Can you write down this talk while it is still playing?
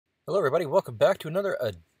Hello everybody, welcome back to another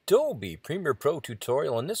Adobe Premiere Pro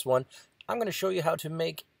tutorial. In this one, I'm going to show you how to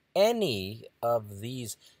make any of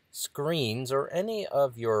these screens or any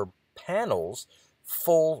of your panels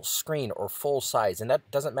full screen or full size. And that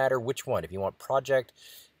doesn't matter which one. If you want project,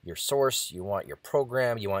 your source, you want your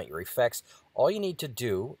program, you want your effects, all you need to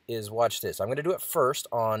do is watch this. I'm going to do it first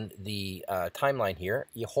on the timeline here.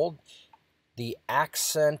 You hold the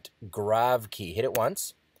accent grav key, hit it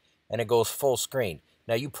once, and it goes full screen.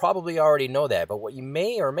 Now, you probably already know that, but what you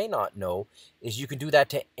may or may not know is you can do that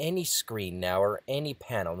to any screen now or any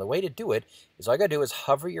panel. And the way to do it is all you got to do is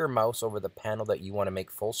hover your mouse over the panel that you want to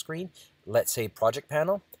make full screen. Let's say project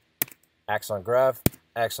panel, Axon Grav,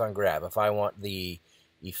 Axon Grav. If I want the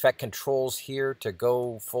effect controls here to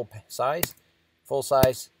go full size, full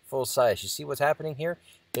size, full size. You see what's happening here?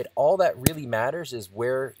 All that really matters is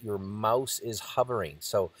where your mouse is hovering.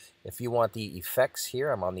 So if you want the effects here,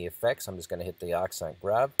 I'm on the effects. I'm just going to hit the Axon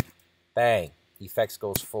Grav. Bang. Effects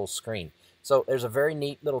goes full screen. So there's a very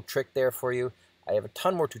neat little trick there for you. I have a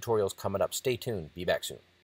ton more tutorials coming up. Stay tuned. Be back soon.